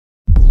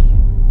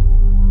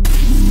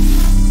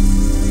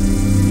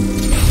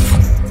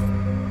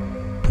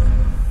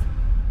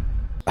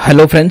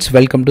Hello friends,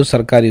 welcome to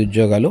సర్కారీ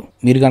ఉద్యోగాలు.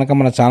 మీరు కనుక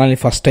మన ఛానల్ని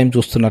ఫస్ట్ టైం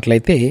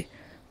చూస్తున్నట్లయితే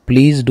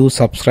please do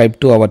subscribe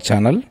to our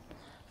channel.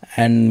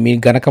 And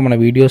మీకు కనుక మన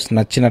వీడియోస్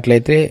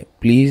నచ్చినట్లయితే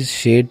please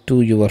share to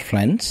your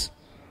friends.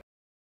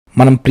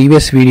 మనం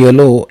ప్రీవియస్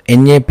వీడియోలో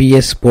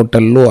ఎన్ఏపిఎస్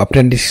పోర్టల్లో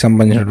అప్రెంటిస్కి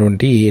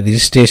సంబంధించినటువంటి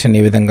రిజిస్ట్రేషన్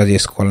ఏ విధంగా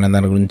చేసుకోవాలనే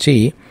దాని గురించి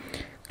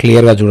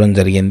క్లియర్గా చూడడం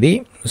జరిగింది.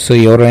 సో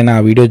ఎవరైనా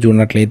ఆ వీడియో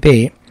చూడనట్లయితే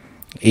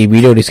ఈ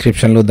వీడియో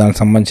డిస్క్రిప్షన్లో దానికి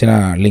సంబంధించిన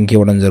లింక్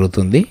ఇవ్వడం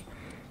జరుగుతుంది.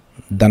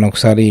 దాన్ని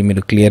ఒకసారి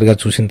మీరు క్లియర్గా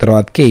చూసిన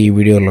తర్వాతకే ఈ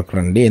వీడియోలోకి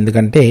రండి.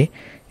 ఎందుకంటే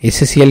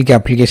ఎస్సీసీఎల్కి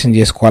అప్లికేషన్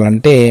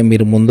చేసుకోవాలంటే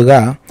మీరు ముందుగా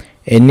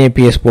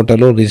ఎన్ఏపిఎస్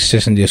పోర్టల్లో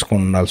రిజిస్ట్రేషన్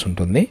చేసుకొని ఉండాల్సి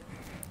ఉంటుంది.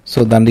 సో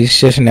దాని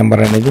రిజిస్ట్రేషన్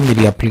నెంబర్ అనేది మీరు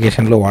ఈ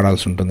అప్లికేషన్లో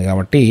వాడాల్సి ఉంటుంది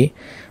కాబట్టి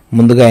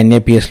ముందుగా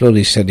ఎన్ఏపిఎస్లో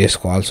రిజిస్టర్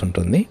చేసుకోవాల్సి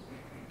ఉంటుంది.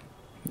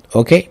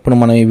 ఓకే, ఇప్పుడు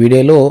మనం ఈ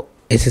వీడియోలో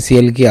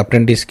ఎస్సీసీఎల్కి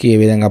అప్రెంటిస్కి ఏ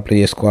విధంగా అప్లై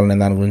చేసుకోవాలనే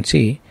దాని గురించి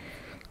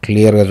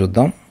క్లియర్గా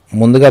చూద్దాం.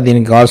 ముందుగా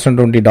దీనికి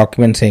కావాల్సినటువంటి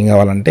డాక్యుమెంట్స్ ఏం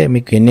కావాలంటే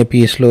మీకు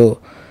ఎన్ఏపిఎస్లో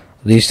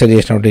రిజిస్టర్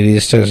చేసినటువంటి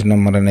రిజిస్ట్రేషన్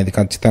నెంబర్ అనేది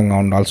ఖచ్చితంగా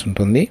ఉండాల్సి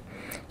ఉంటుంది.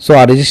 సో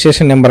ఆ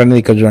రిజిస్ట్రేషన్ నెంబర్ అనేది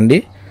ఇక్కడ చూడండి,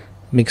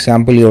 మీకు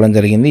శాంపుల్ ఇవ్వడం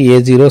జరిగింది.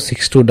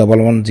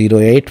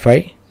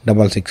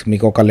 A0621108566.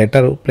 మీకు ఒక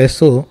లెటర్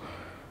ప్లస్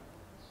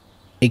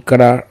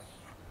ఇక్కడ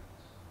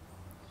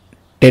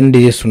 10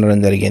 డిజిట్స్ ఉండడం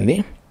జరిగింది.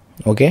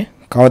 ఓకే,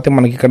 కాకపోతే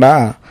మనకి ఇక్కడ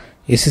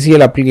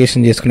ఎస్సీసీఎల్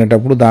అప్లికేషన్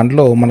చేసుకునేటప్పుడు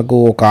దాంట్లో మనకు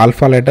ఒక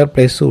ఆల్ఫా లెటర్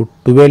ప్లస్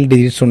 12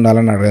 డిజిట్స్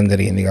ఉండాలని అడగడం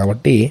జరిగింది.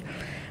 కాబట్టి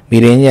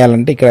మీరు ఏం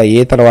చేయాలంటే ఇక్కడ ఏ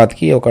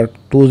తర్వాతకి ఒక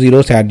 2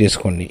 zeros యాడ్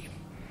చేసుకోండి.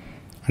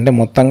 అంటే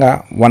మొత్తంగా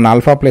 1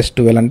 ఆల్ఫా ప్లస్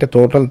 12 అంటే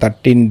టోటల్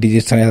 13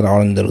 డిజిట్స్ అనేది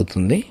రావడం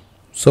జరుగుతుంది.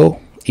 సో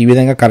ఈ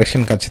విధంగా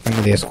కరెక్షన్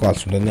ఖచ్చితంగా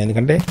చేసుకోవాల్సి ఉంటుంది.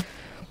 ఎందుకంటే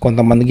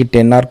కొంతమందికి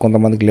 10 ఆర్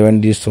కొంతమందికి 11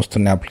 డిజిట్స్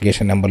వస్తున్నాయి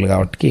అప్లికేషన్ నెంబర్లు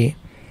కాబట్టి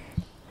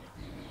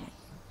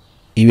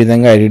ఈ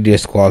విధంగా ఎడిట్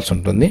చేసుకోవాల్సి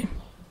ఉంటుంది.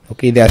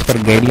 ఓకే, ఇది యాజ్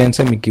పర్ గైడ్లైన్స్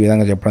మీకు ఈ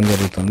విధంగా చెప్పడం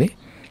జరుగుతుంది.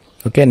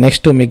 ఓకే,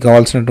 నెక్స్ట్ మీకు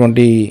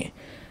కావాల్సినటువంటి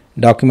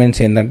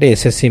డాక్యుమెంట్స్ ఏంటంటే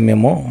ఎస్ఎస్సి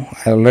మెమో.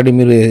 ఆల్రెడీ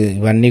మీరు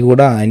ఇవన్నీ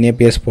కూడా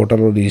ఎన్ఏపిఎస్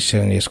పోర్టల్లో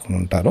రిజిస్ట్రేషన్ చేసుకుని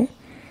ఉంటారు.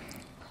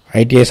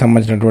 ఐటీఐ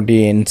సంబంధించినటువంటి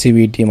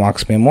NCVT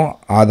marks memo,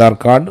 Aadhaar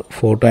card,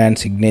 photo and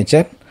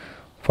signature,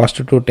 1st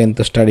to 10th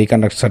study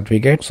conduct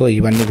certificate. So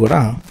ఇవన్నీ కూడా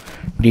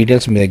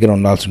డీటెయిల్స్ మీ దగ్గర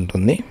ఉండాల్సి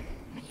ఉంటుంది.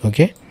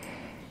 ఓకే,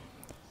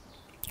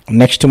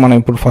 నెక్స్ట్ మనం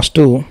ఇప్పుడు ఫస్ట్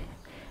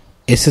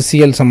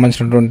ఎస్సీసీఎల్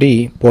సంబంధించినటువంటి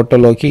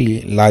పోర్టల్లోకి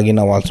లాగిన్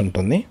అవ్వాల్సి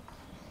ఉంటుంది.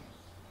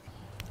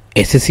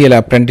 SCCL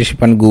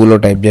అప్రెంటిస్షిప్ అని గూగుల్లో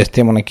టైప్ చేస్తే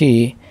మనకి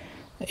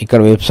ఇక్కడ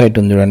వెబ్సైట్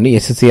ఉంది చూడండి,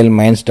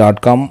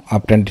 SCCLminds.com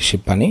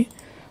అప్రెంటిస్షిప్ అని.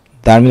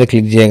 దాని మీద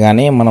క్లిక్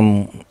చేయగానే మనం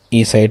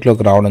ఈ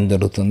సైట్లోకి రావడం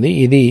జరుగుతుంది.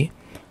 ఇది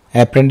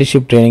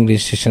అప్రెంటిస్షిప్ ట్రైనింగ్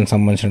రిజిస్ట్రేషన్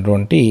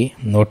సంబంధించినటువంటి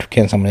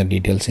నోటిఫికేషన్ సంబంధించిన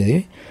డీటెయిల్స్. ఇది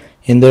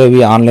ఇందులో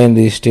ఇవి online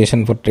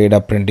registration for trade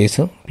apprentice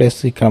plus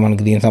ఇక్కడ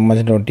మనకి దీనికి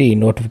సంబంధించినటువంటి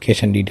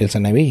నోటిఫికేషన్ డీటెయిల్స్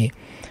అనేవి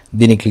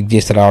దీన్ని క్లిక్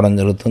చేసి రావడం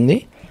జరుగుతుంది.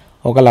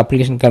 ఒకవేళ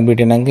అప్లికేషన్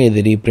కంప్లీట్ అయినాక ఇది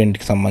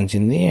రీప్రింట్కి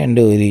సంబంధించింది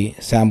అండ్ ఇది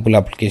శాంపుల్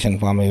అప్లికేషన్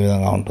ఫామ్ ఏ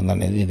విధంగా ఉంటుంది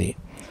అనేది ఇది.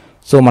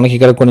 సో మనకి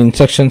ఇక్కడ కొన్ని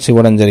ఇన్స్ట్రక్షన్స్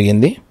ఇవ్వడం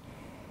జరిగింది.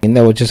 కింద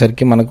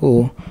వచ్చేసరికి మనకు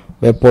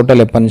వెబ్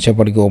పోర్టల్ ఎప్పటి నుంచి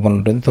ఎప్పటికి ఓపెన్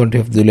ఉంటుంది.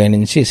 25th జూలై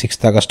నుంచి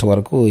 6th ఆగస్ట్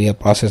వరకు ఈ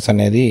ప్రాసెస్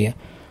అనేది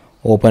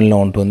ఓపెన్లో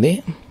ఉంటుంది.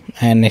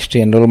 అండ్ నెక్స్ట్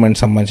ఎన్రోల్మెంట్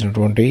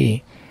సంబంధించినటువంటి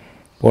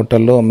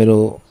పోర్టల్లో మీరు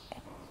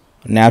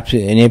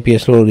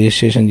ఎన్ఏపిఎస్లో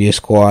రిజిస్ట్రేషన్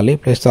చేసుకోవాలి.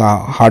 ప్లస్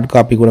హార్డ్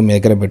కాపీ కూడా మీ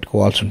దగ్గర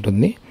పెట్టుకోవాల్సి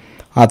ఉంటుంది.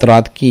 ఆ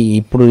తర్వాతకి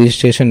ఇప్పుడు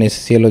రిజిస్ట్రేషన్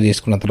ఎస్సీసీఎల్లో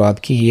చేసుకున్న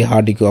తర్వాతకి ఈ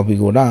హార్డ్ కాపీ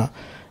కూడా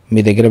మీ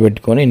దగ్గర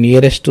పెట్టుకొని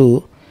నియరెస్ట్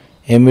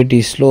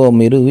ఎంవిటీస్లో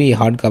మీరు ఈ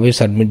హార్డ్ కాపీ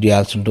సబ్మిట్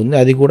చేయాల్సి ఉంటుంది.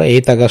 అది కూడా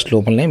 8th ఆగస్ట్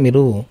లోపలనే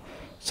మీరు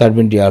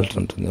సబ్మిట్ చేయాల్సి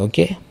ఉంటుంది.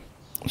 ఓకే,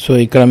 సో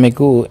ఇక్కడ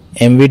మీకు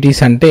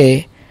ఎంవిటీస్ అంటే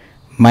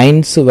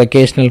మైండ్స్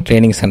వెకేషనల్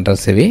ట్రైనింగ్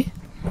సెంటర్స్ ఇవి.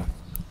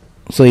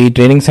 సో ఈ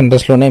ట్రైనింగ్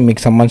సెంటర్స్లోనే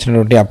మీకు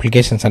సంబంధించినటువంటి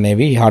అప్లికేషన్స్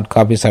అనేవి హార్డ్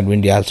కాపీ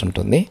సబ్మిట్ చేయాల్సి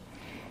ఉంటుంది.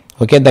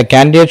 Okay, the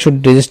candidate should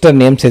register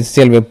names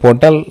SCCL web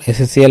portal,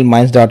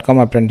 SCCLminds.com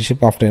apprenticeship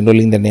after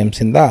enrolling the names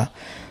in the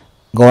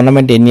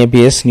government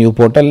NAPS new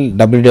portal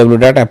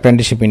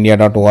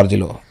www.apprenticeshipindia.org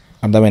లో.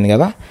 అర్థమైంది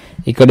కదా,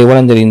 ఇక్కడ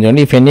ఇవ్వడం జరిగింది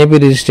చూడండి. ఇఫ్ ఎన్ఏపీ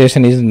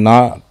రిజిస్ట్రేషన్ ఈజ్ నా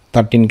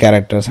 13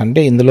 characters అంటే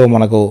ఇందులో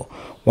మనకు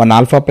 1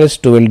 alpha plus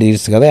 12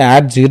 digits కదా.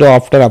 Add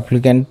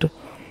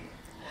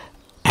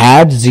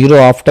 0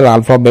 after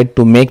alphabet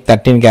to make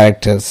 13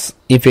 characters.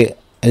 If a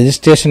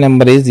registration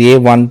number is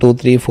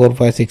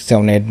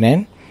A123456789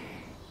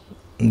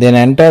 then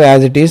enter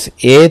as it is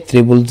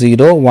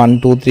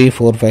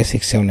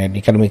A000123456788.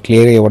 ఇక్కడ మీకు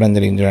క్లియర్గా ఇవ్వడం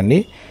జరిగింది చూడండి.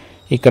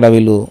 ఇక్కడ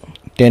వీళ్ళు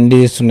 10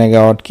 digits ఉన్నాయి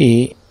కాబట్టి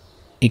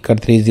ఇక్కడ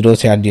 3 zeros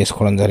యాడ్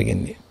చేసుకోవడం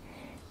జరిగింది.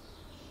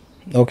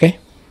 ఓకే,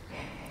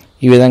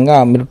 ఈ విధంగా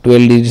మీరు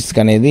 12 digits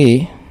అనేది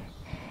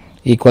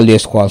ఈక్వల్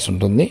చేసుకోవాల్సి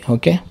ఉంటుంది.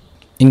 Okay,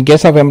 in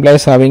case of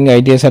employees having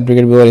ITI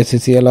certificate before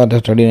SCCL are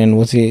study in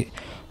NOC.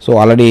 So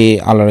already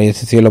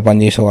ఎస్సీసీఎల్లో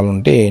పనిచేసే వాళ్ళు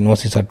ఉంటే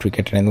ఎన్ఓసి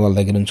సర్టిఫికేట్ అనేది వాళ్ళ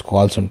దగ్గర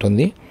ఉంచుకోవాల్సి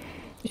ఉంటుంది.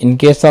 In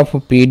case of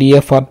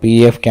PDF or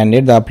PEF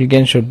candidate, the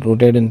applicant should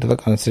rotate into the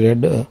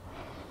considered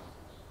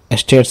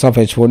estates of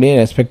HOD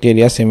respective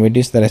areas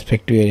MVTs, the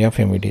respective area of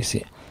MVTC.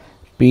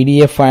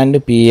 PDF and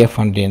PEF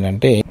అంటే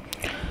ఏంటంటే,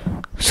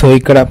 so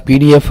ఇక్కడ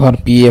PDF are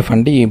PEF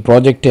అంటే ఈ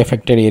project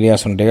affected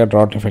areas ఉంటాయి కదా,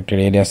 drought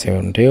affected areas ఏవి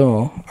ఉంటాయో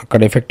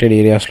అక్కడ ఎఫెక్టెడ్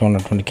ఏరియాస్లో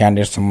ఉన్నటువంటి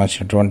క్యాండిడేట్స్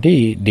సంబంధించినటువంటి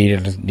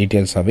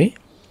డీటెయిల్స్ అవి.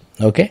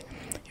 Okay,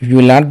 you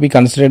will not be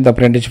considered the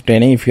apprenticeship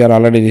training if you are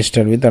already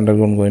registered with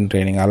going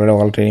training. Already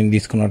వాళ్ళ ట్రైనింగ్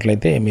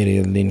తీసుకున్నట్లయితే మీరు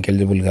దీనికి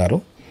ఎలిజిబుల్ గారు.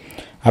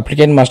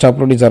 Applicant must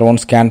upload is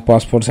around scan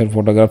passport size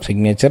photograph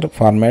signature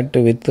format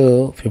with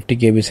 50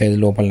 KB size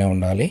లోపలనే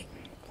ఉండాలి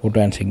photo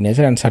and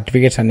signature. And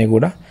certificates అన్నీ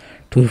కూడా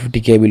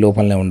 250 KB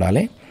లోపలనే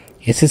ఉండాలి.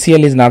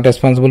 SCCL is not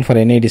responsible for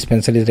any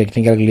dispensaries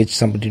technical glitch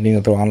submitted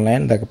through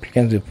online. The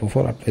applicants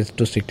before applies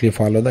to strictly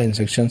follow the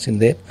instructions in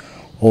their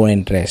own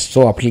interest. So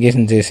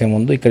application చేసే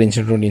ముందు ఇక్కడ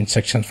ఇచ్చినటువంటి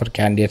instructions for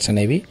candidates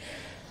అనేవి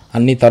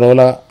అన్ని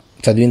తరోలా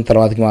చదివిన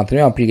తర్వాతకి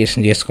మాత్రమే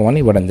అప్లికేషన్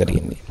చేసుకోమని ఇవ్వడం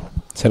జరిగింది.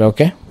 సరే,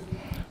 ఓకే.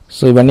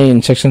 సో ఇవన్నీ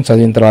ఇన్స్ట్రక్షన్స్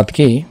చదివిన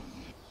తర్వాతకి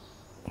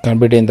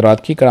కంప్లీట్ అయిన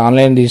తర్వాతకి ఇక్కడ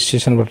online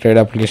registration for trade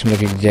application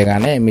click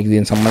చేయగానే మీకు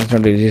దీనికి సంబంధించిన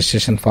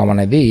రిజిస్ట్రేషన్ ఫామ్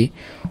అనేది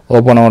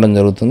ఓపెన్ అవ్వడం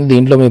జరుగుతుంది.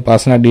 దీంట్లో మీ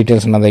పర్సనల్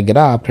డీటెయిల్స్ ఉన్న దగ్గర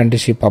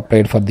అప్రెంటిస్షిప్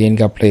అప్లైడ్ ఫర్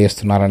దేనికి అప్లై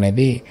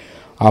చేస్తున్నారనేది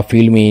ఆ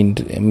ఫీల్డ్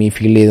మీ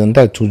ఫీల్డ్ ఏది ఉంటే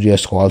అది చూజ్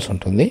చేసుకోవాల్సి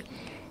ఉంటుంది.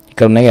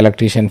 ఇక్కడ ఉన్నాయి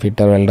ఎలక్ట్రీషియన్,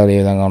 ఫిట్టర్, వెల్డర్ ఏ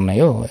విధంగా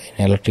ఉన్నాయో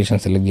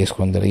ఎలక్ట్రీషియన్ సెలెక్ట్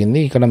చేసుకోవడం జరిగింది.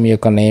 ఇక్కడ మీ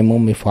యొక్క నేము,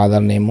 మీ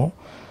father name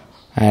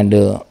and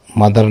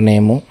mother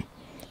name,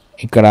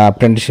 ఇక్కడ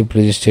అప్రెంటిస్షిప్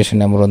రిజిస్ట్రేషన్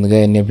నెంబర్ ఉందిగా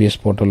NAPS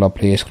పోర్టల్లో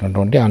అప్లై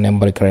చేసుకున్నటువంటి ఆ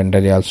నెంబర్ ఇక్కడ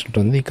ఎంటర్ చేయాల్సి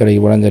ఉంటుంది. ఇక్కడ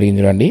ఇవ్వడం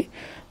జరిగింది చూడండి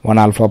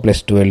 1α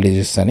 + 12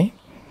 digits అని.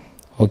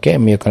 ఓకే,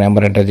 మీ యొక్క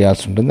నెంబర్ ఎంటర్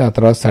చేయాల్సి ఉంటుంది. ఆ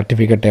తర్వాత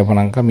సర్టిఫికేట్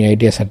అయిపోయాక మీ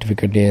ITI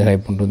సర్టిఫికేట్ ఏ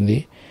టైప్ ఉంటుంది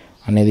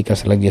అనేది ఇక్కడ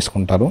సెలెక్ట్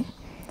చేసుకుంటారు.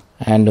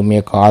 అండ్ మీ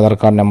యొక్క ఆధార్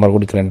కార్డ్ నెంబర్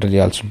కూడా ఇక్కడ ఎంటర్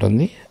చేయాల్సి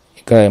ఉంటుంది.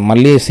 ఇక్కడ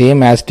మళ్ళీ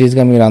సేమ్ యాజ్ ఇట్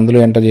ఈస్గా మీరు అందులో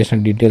ఎంటర్ చేసిన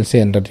డీటెయిల్సే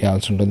ఎంటర్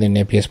చేయాల్సి ఉంటుంది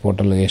NAPS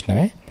పోర్టల్లో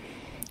చేసినవే.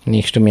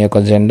 నెక్స్ట్ మీ యొక్క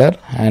జెండర్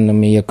అండ్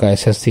మీ యొక్క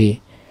SSC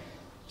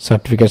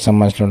సర్టిఫికేట్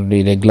సంబంధించినటువంటి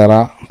రెగ్యులరా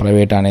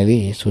ప్రైవేట్ అనేది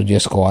చూజ్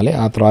చేసుకోవాలి.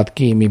 ఆ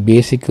తర్వాతకి మీ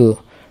బేసిక్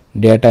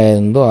డేటా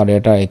ఏదో ఆ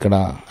డేటా ఇక్కడ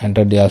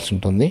ఎంటర్ చేయాల్సి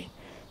ఉంటుంది.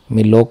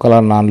 మీ లోకల్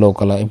ఆర్ నాన్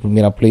లోకల్, ఇప్పుడు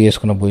మీరు అప్లై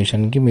చేసుకున్న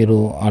పొజిషన్కి మీరు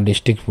ఆ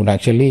డిస్ట్రిక్ట్ ఫుడ్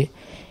యాక్చువల్లీ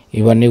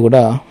ఇవన్నీ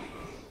కూడా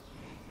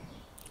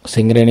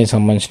సింగరేణి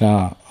సంబంధించిన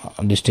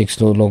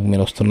డిస్ట్రిక్ట్స్లో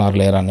మీరు వస్తున్నారు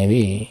లేరు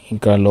అనేవి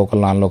ఇక్కడ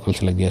లోకల్ నాన్ లోకల్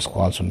సెలెక్ట్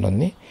చేసుకోవాల్సి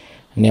ఉంటుంది.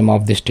 నేమ్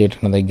ఆఫ్ ది స్టేట్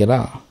అన్న దగ్గర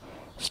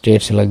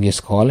స్టేట్ సెలెక్ట్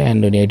చేసుకోవాలి.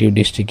 అండ్ నేటివ్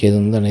డిస్ట్రిక్ట్ ఏది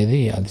ఉందో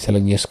అనేది అది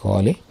సెలెక్ట్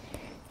చేసుకోవాలి.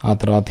 ఆ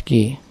తర్వాతకి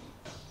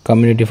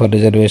కమ్యూనిటీ ఫర్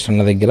రిజర్వేషన్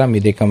అన్న దగ్గర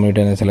మీదే కమ్యూనిటీ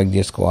అనేది సెలెక్ట్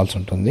చేసుకోవాల్సి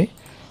ఉంటుంది.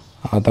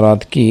 ఆ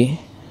తర్వాతకి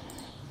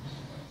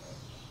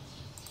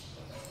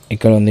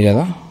ఇక్కడ ఉంది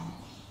కదా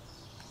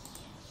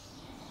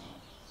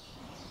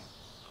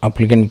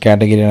అప్లికెంట్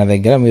కేటగిరీ అనే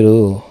దగ్గర మీరు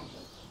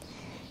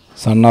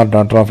sun or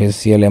daughter of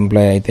SCCL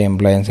employee అయితే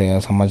ఎంప్లాయీస్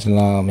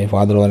సంబంధించిన మీ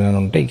ఫాదర్ ఎవరైనా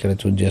ఉంటే ఇక్కడ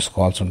చూజ్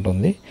చేసుకోవాల్సి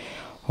ఉంటుంది.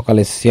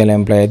 ఒకవేళ SCCL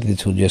ఎంప్లాయీ అయితే ఇది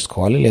చూజ్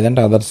చేసుకోవాలి,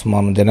 లేదంటే అదర్స్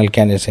మనం జనరల్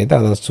క్యాండిడేట్స్ అయితే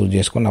అదర్స్ చూజ్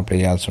చేసుకొని అప్లై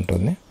చేయాల్సి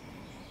ఉంటుంది.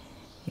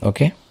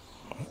 ఓకే,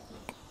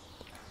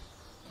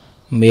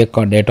 మీ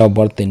యొక్క డేట్ ఆఫ్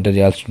బర్త్ ఎంటర్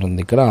చేయాల్సి ఉంటుంది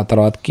ఇక్కడ. ఆ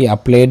తర్వాతకి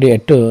అప్లైడ్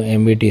ఎట్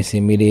MVTC,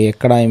 మీరు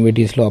ఎక్కడ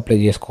MVTCలో అప్లై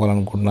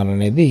చేసుకోవాలనుకుంటున్నారు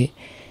అనేది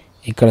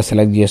ఇక్కడ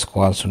సెలెక్ట్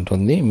చేసుకోవాల్సి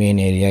ఉంటుంది. మెయిన్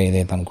ఏరియా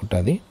ఏదైతే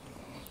అనుకుంటుంది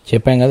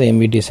చెప్పాం కదా,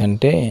 MVTC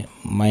అంటే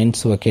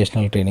మైన్స్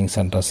వొకేషనల్ ట్రైనింగ్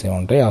సెంటర్స్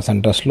ఉంటాయి. ఆ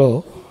సెంటర్స్లో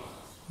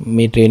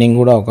మీ ట్రైనింగ్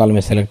కూడా ఒకవేళ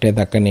మీరు సెలెక్ట్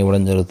అయితే అక్కడనే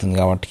ఇవ్వడం జరుగుతుంది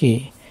కాబట్టి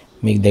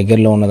మీకు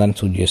దగ్గరలో ఉన్నదాన్ని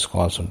చూజ్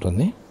చేసుకోవాల్సి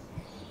ఉంటుంది.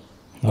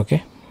 ఓకే,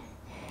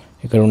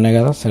 ఇక్కడ ఉన్నాయి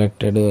కదా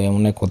సెలెక్టెడ్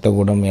ఏమున్నాయి,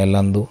 కొత్తగూడెం,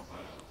 ఎల్లందు,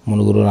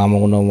 మునుగురు,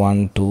 రామగుండం 1,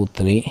 2,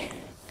 3,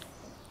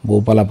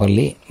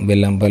 భూపాలపల్లి,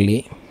 బెల్లంపల్లి,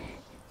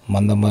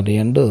 మందమర్రి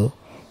అండ్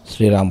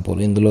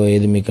శ్రీరాంపూర్. ఇందులో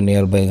ఏది మీకు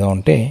నియర్ బైగా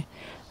ఉంటే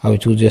అవి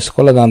చూజ్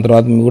చేసుకోవాలి. దాని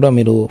తర్వాత కూడా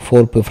మీరు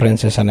 4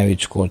 ప్రిఫరెన్సెస్ అనేవి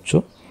ఇచ్చుకోవచ్చు.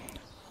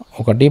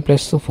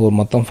 1+4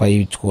 మొత్తం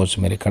 5 ఇచ్చుకోవచ్చు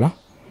మీరు ఇక్కడ.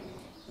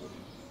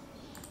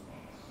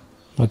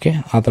 ఓకే,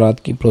 ఆ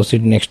తర్వాతకి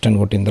ప్రొసీడ్ నెక్స్ట్ అని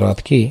కొట్టిన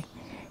తర్వాతకి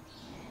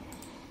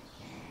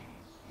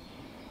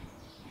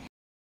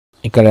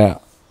ఇక్కడ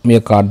మీ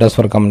యొక్క అడ్రస్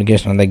ఫర్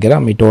కమ్యూనికేషన్ దగ్గర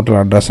మీ టోటల్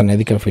అడ్రస్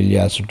అనేది ఇక్కడ ఫిల్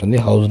చేయాల్సి ఉంటుంది.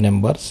 House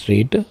number,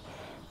 street,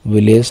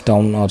 village,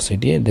 town or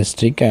city,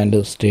 district and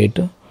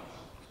state,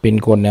 pin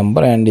code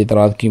number and ఈ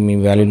తర్వాతకి మీ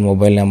వ్యాలిడ్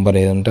మొబైల్ నెంబర్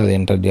ఏది ఉంటే అది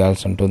ఎంటర్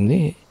చేయాల్సి ఉంటుంది.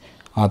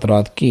 ఆ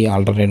తర్వాతకి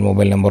ఆల్టర్నేట్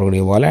మొబైల్ నెంబర్ కూడా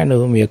ఇవ్వాలి అండ్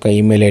మీ యొక్క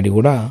ఈమెయిల్ ఐడి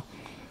కూడా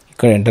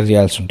ఇక్కడ ఎంటర్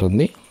చేయాల్సి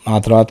ఉంటుంది. ఆ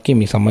తర్వాతకి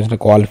మీకు సంబంధించిన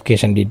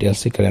క్వాలిఫికేషన్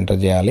డీటెయిల్స్ ఇక్కడ ఎంటర్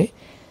చేయాలి.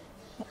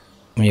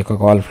 మీ యొక్క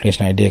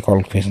క్వాలిఫికేషన్ ITI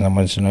క్వాలిఫికేషన్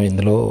సంబంధించిన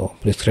ఇందులో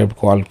prescribed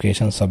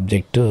qualification,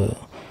 subject,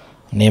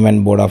 name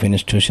and board of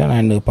institution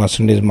and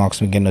percentage marks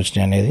మీకు ఎన్ని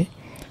వచ్చినాయి అనేది,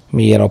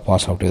 మీ ఇయర్ ఆఫ్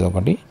పాస్ అవుట్ ఇది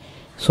ఒకటి.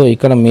 సో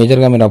ఇక్కడ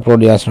మేజర్గా మీరు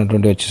అప్లోడ్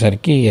చేయాల్సినటువంటి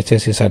వచ్చేసరికి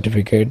SSC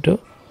certificate,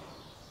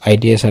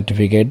 ITI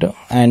certificate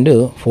and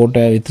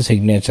photo with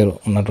signature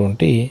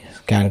ఉన్నటువంటి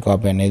స్కాన్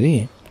కాపీ అనేది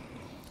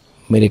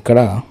మీరు ఇక్కడ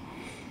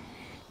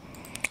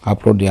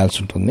అప్లోడ్ చేయాల్సి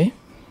ఉంటుంది.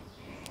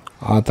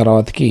 ఆ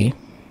తర్వాతకి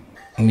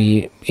మీ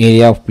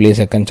ఏరియా ఆఫ్ ప్లేస్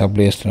ఎక్కడి నుంచి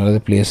అప్లై చేస్తున్నారు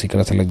అది ప్లేస్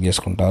ఇక్కడ సెలెక్ట్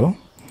చేసుకుంటారు.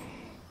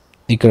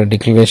 ఇక్కడ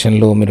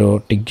డిక్లరేషన్లో మీరు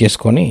టిక్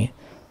చేసుకొని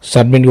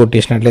సబ్మిట్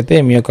కొట్టేసినట్లయితే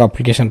మీ యొక్క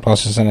అప్లికేషన్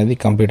ప్రాసెస్ అనేది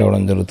కంప్లీట్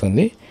అవ్వడం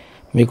జరుగుతుంది.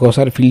 మీకు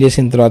ఒకసారి ఫిల్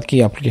చేసిన తర్వాతకి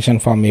అప్లికేషన్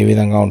ఫామ్ ఏ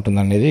విధంగా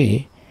ఉంటుందనేది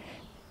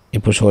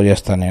ఇప్పుడు షో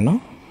చేస్తాను నేను.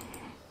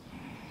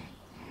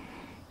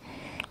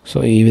 సో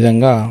ఈ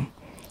విధంగా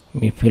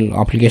మీ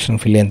అప్లికేషన్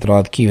ఫిల్ అయిన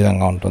తర్వాతకి ఈ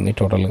విధంగా ఉంటుంది.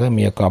 టోటల్గా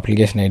మీ యొక్క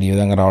అప్లికేషన్ ఐడి ఈ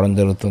విధంగా రావడం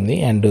జరుగుతుంది.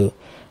 అండ్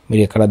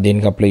మీరు ఎక్కడ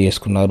దేనికి అప్లై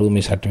చేసుకున్నారు,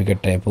 మీ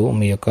సర్టిఫికేట్ టైపు,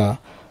 మీ యొక్క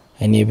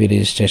NAP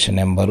రిజిస్ట్రేషన్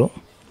నెంబరు,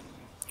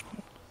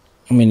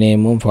 మీ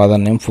name,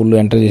 father name full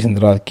enter చేసిన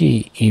తర్వాతకి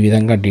ఈ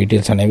విధంగా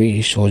డీటెయిల్స్ అనేవి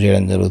షో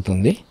చేయడం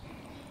జరుగుతుంది.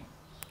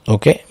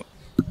 ఓకే,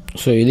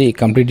 సో ఇది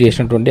కంప్లీట్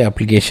చేసినటువంటి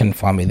అప్లికేషన్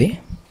ఫామ్. ఇది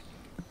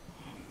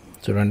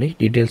చూడండి,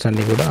 డీటెయిల్స్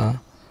అన్నీ కూడా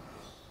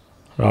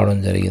రావడం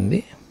జరిగింది.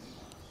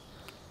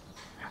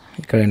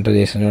 ఇక్కడ ఎంటర్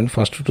చేసిన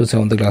 1st to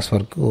 7th క్లాస్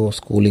వరకు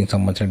స్కూలింగ్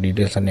సంబంధించిన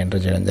డీటెయిల్స్ అన్ని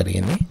ఎంటర్ చేయడం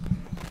జరిగింది.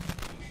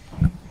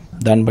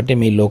 దాన్ని బట్టి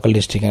మీ లోకల్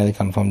డిస్ట్రిక్ట్ అనేది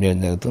కన్ఫర్మ్ చేయడం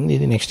జరుగుతుంది.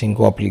 ఇది నెక్స్ట్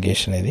ఇంకో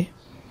అప్లికేషన్ ఇది.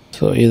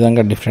 సో ఈ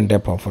విధంగా డిఫరెంట్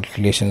టైప్ ఆఫ్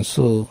అప్లికేషన్స్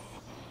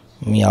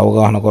మీ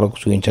అవగాహన కొరకు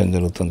చూపించడం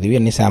జరుగుతుంది. ఇవి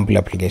అన్ని శాంపిల్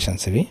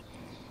అప్లికేషన్స్ ఇవి.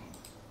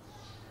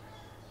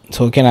 సో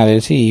ఓకే, నాకు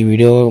తెలిసి ఈ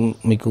వీడియో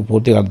మీకు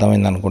పూర్తిగా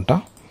అర్థమైంది అనుకుంటా.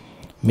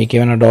 మీకు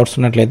ఏమైనా డౌట్స్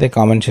ఉన్నట్లయితే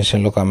కామెంట్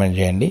సెక్షన్లో కామెంట్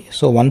చేయండి.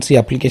 సో వన్స్ ఈ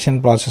అప్లికేషన్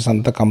ప్రాసెస్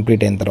అంతా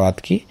కంప్లీట్ అయిన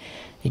తర్వాతకి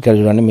ఇక్కడ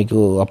చూడండి, మీకు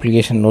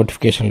అప్లికేషన్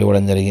నోటిఫికేషన్లు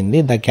ఇవ్వడం జరిగింది.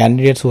 The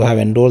candidates who have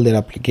enrolled there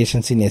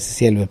applications in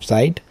SCCL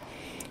website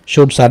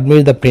should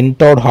submit the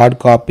printout hard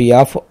copy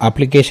of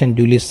application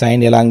duly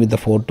signed along with the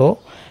photo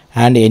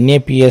and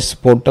NAPS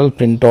portal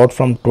printout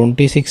from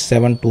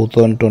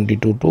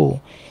 26/7/2022 to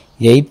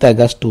 8th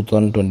August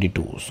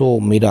 2022. So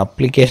మీరు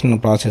application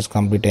process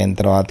complete అయిన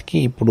తర్వాతకి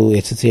ఇప్పుడు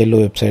SCCL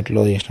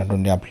వెబ్సైట్లో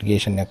చేసినటువంటి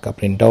application యొక్క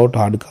printout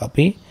hard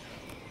copy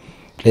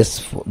plus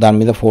దాని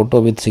మీద photo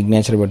with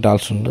signature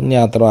పెట్టాల్సి ఉంటుంది.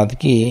 ఆ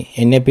తర్వాతకి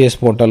NAPS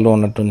పోర్టల్లో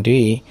ఉన్నటువంటి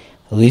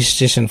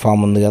రిజిస్ట్రేషన్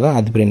ఫామ్ ఉంది కదా,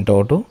 అది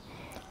ప్రింట్అవుట్.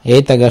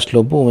 8th August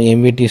లోపు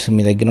MVTs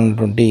మీ దగ్గర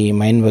ఉన్నటువంటి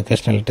mind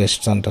vocational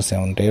test centres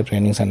ఏముంటాయో,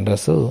 training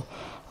centres,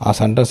 ఆ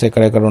సెంటర్స్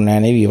ఎక్కడెక్కడ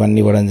ఉన్నాయనేవి ఇవన్నీ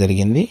ఇవ్వడం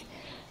జరిగింది.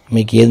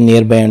 మీకు ఏది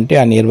నియర్ బై ఉంటే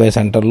ఆ నియర్ బై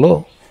సెంటర్లో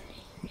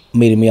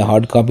మీరు మీ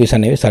హార్డ్ కాపీస్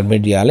అనేవి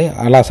సబ్మిట్ చేయాలి.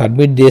 అలా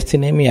సబ్మిట్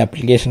చేస్తేనే మీ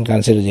అప్లికేషన్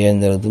కన్సిడర్ చేయడం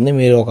జరుగుతుంది.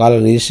 మీరు ఒకవేళ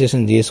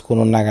రిజిస్ట్రేషన్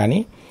చేసుకుని ఉన్నా కానీ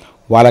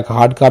వాళ్ళకి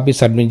హార్డ్ కాపీ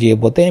సబ్మిట్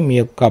చేయకపోతే మీ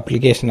యొక్క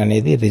అప్లికేషన్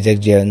అనేది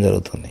రిజెక్ట్ చేయడం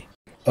జరుగుతుంది.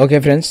 Okay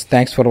friends,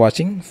 thanks for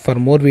watching.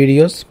 For more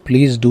videos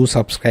please do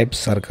subscribe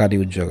సర్కారీ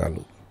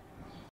ఉద్యోగాలు.